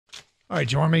All right,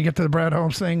 do you want me to get to the Brad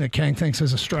Holmes thing that Kang thinks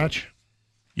is a stretch?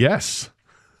 Yes.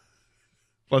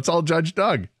 Let's all judge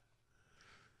Doug.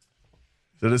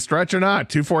 Is it a stretch or not?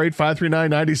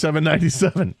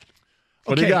 248-539-9797.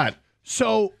 What do you got?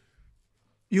 So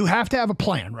you have to have a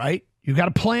plan, right? You got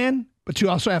a plan, but you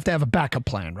also have to have a backup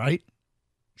plan, right?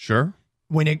 Sure.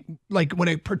 When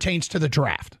it pertains to the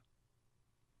draft.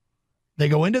 They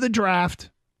go into the draft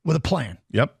with a plan.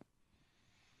 Yep.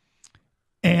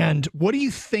 And what do you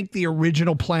think the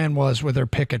original plan was with their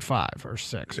pick at 5 or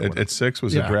 6? At 6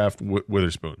 was the draft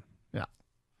Witherspoon. Yeah.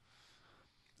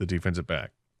 The defensive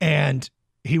back. And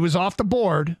he was off the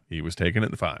board. He was taken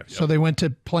at the 5. Yep. So they went to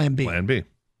plan B. Plan B.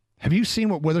 Have you seen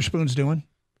what Witherspoon's doing?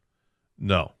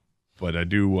 No. But I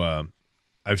do.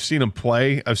 I've seen him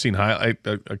play. I've seen a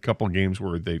couple of games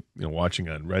where they, watching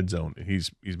on Red Zone.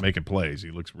 He's making plays. He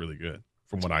looks really good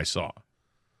from what I saw.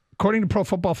 According to Pro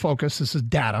Football Focus, this is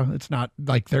data. It's not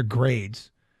like their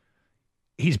grades.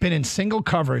 He's been in single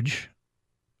coverage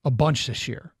a bunch this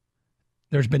year.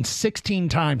 There's been 16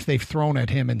 times they've thrown at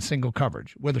him in single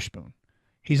coverage, Witherspoon.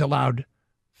 He's allowed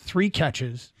 3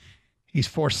 catches. He's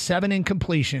forced 7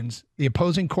 incompletions. The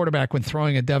opposing quarterback, when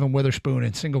throwing at Devin Witherspoon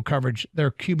in single coverage, their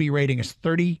QB rating is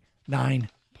 39.6.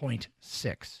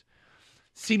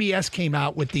 CBS came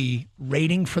out with the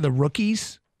rating for the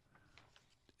rookies.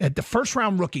 At the first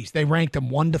round rookies, they ranked them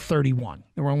 1 to 31.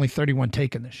 There were only 31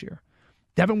 taken this year.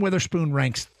 Devin Witherspoon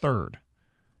ranks 3rd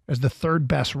as the 3rd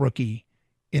best rookie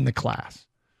in the class.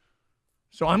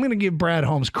 So I'm going to give Brad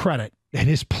Holmes credit that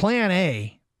his plan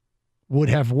A would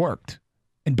have worked.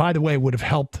 And by the way, would have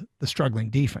helped the struggling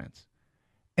defense.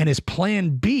 And his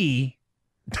plan B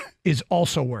is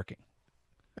also working.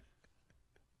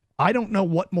 I don't know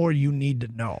what more you need to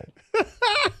know.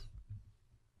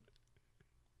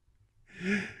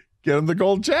 Get him the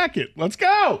gold jacket. Let's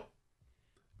go.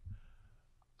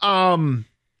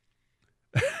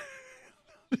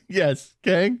 Yes,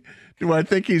 Kang. Do I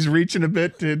think he's reaching a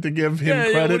bit to give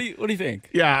him credit? What do you think?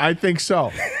 Yeah, I think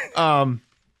so.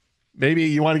 Maybe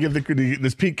you want to give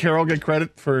does Pete Carroll get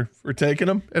credit for taking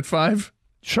him at 5?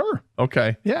 Sure.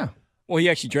 Okay. Yeah. Well,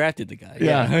 he actually drafted the guy.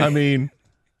 Yeah. I mean,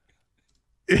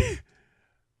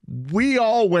 we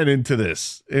all went into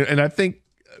this, and I think,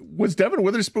 was Devin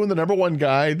Witherspoon the number 1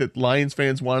 guy that Lions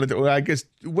fans wanted to? Well, I guess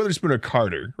Witherspoon or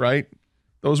Carter, right?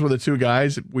 Those were the 2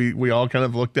 guys we all kind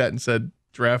of looked at and said,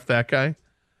 draft that guy.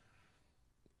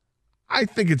 I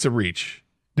think it's a reach.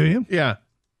 Do you? Yeah.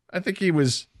 I think he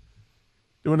was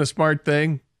doing a smart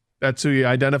thing. That's who you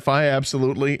identify,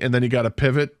 absolutely. And then you got to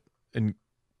pivot, and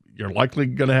you're likely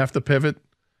going to have to pivot.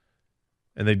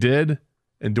 And they did.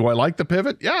 And do I like the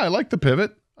pivot? Yeah, I like the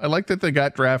pivot. I like that they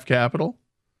got draft capital.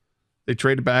 They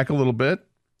traded back a little bit.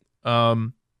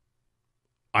 I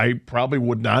probably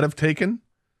would not have taken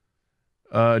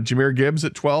Jahmyr Gibbs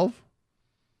at 12.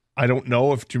 I don't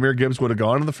know if Jahmyr Gibbs would have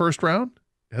gone in the first round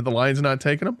had the Lions not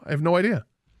taken him. I have no idea.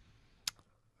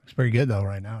 Looks pretty good, though,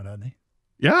 right now, doesn't he?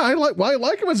 Yeah, I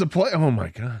like him as a player. Oh, my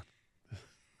God.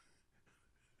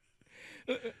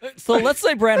 So let's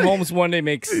say Brad Holmes one day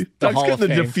makes the Hall of Fame.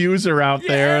 Let's get the diffuser out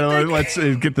there. Let's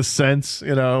get the sense.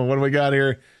 What do we got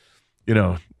here?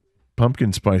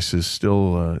 Pumpkin spice is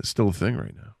still a thing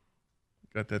right now.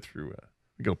 Got that through.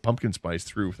 We go pumpkin spice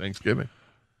through Thanksgiving.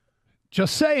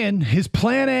 Just saying, his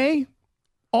plan A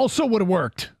also would have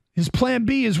worked. His plan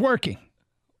B is working.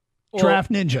 Draft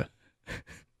Ninja.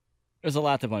 There's a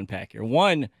lot to unpack here.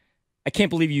 One, I can't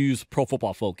believe you use Pro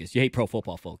Football Focus. You hate Pro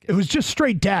Football Focus. It was just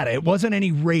straight data. It wasn't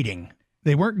any rating.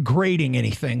 They weren't grading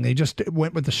anything. They just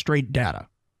went with the straight data.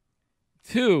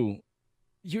 2,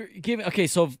 you're giving. Okay,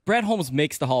 so if Brad Holmes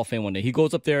makes the Hall of Fame one day, he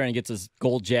goes up there and gets his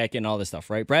gold jacket and all this stuff,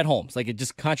 right? Brad Holmes, like it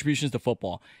just contributions to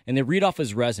football, and they read off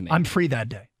his resume. I'm free that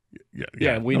day.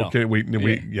 Yeah, we know.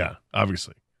 Okay, yeah,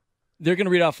 obviously. They're going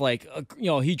to read off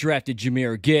he drafted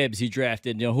Jahmyr Gibbs, he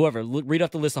drafted whoever. Read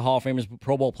off the list of Hall of Famers,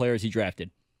 Pro Bowl players he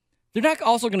drafted. They're not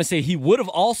also going to say he would have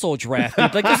also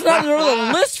drafted. Like there's not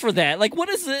another list for that. Like what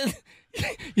is it?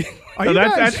 No,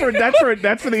 that's for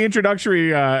the introductory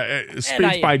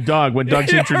speech by Doug when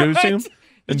Doug's introducing him,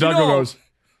 and Doug goes,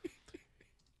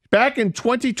 back in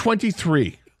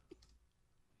 2023,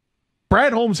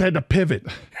 Brad Holmes had to pivot.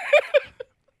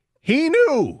 He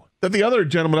knew that the other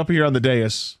gentleman up here on the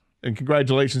dais, and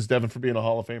congratulations, Devin, for being a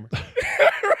Hall of Famer.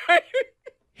 Right.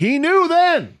 He knew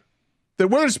then that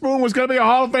Witherspoon was going to be a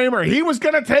Hall of Famer. He was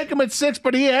going to take him at 6,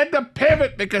 but he had to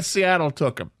pivot because Seattle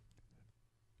took him.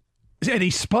 And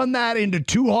he spun that into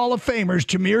 2 Hall of Famers,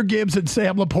 Jahmyr Gibbs and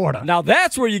Sam Laporta. Now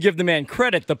that's where you give the man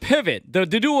credit, the pivot. To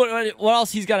do what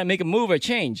else he's got to make a move or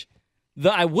change.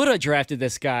 I would have drafted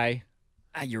this guy.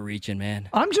 You're reaching, man.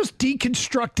 I'm just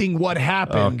deconstructing what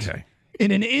happened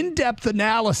in an in-depth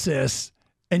analysis,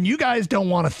 and you guys don't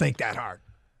want to think that hard.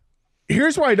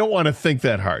 Here's why I don't want to think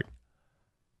that hard.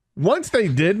 Once they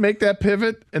did make that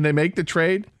pivot and they make the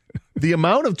trade, the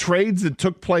amount of trades that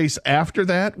took place after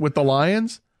that with the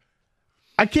Lions,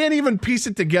 I can't even piece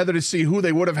it together to see who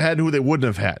they would have had and who they wouldn't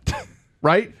have had.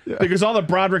 Right? Yeah. Because all the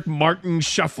Broderick Martin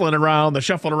shuffling around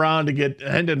to get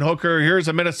Hendon Hooker. Here's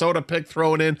a Minnesota pick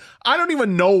thrown in. I don't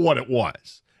even know what it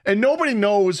was. And nobody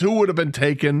knows who would have been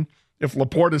taken if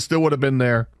Laporta still would have been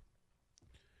there.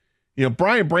 You know,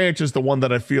 Brian Branch is the one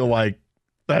that I feel like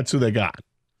that's who they got.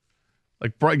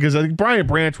 Like, because I think Brian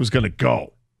Branch was going to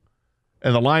go.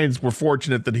 And the Lions were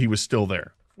fortunate that he was still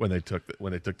there when they took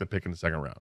the pick in the second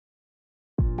round.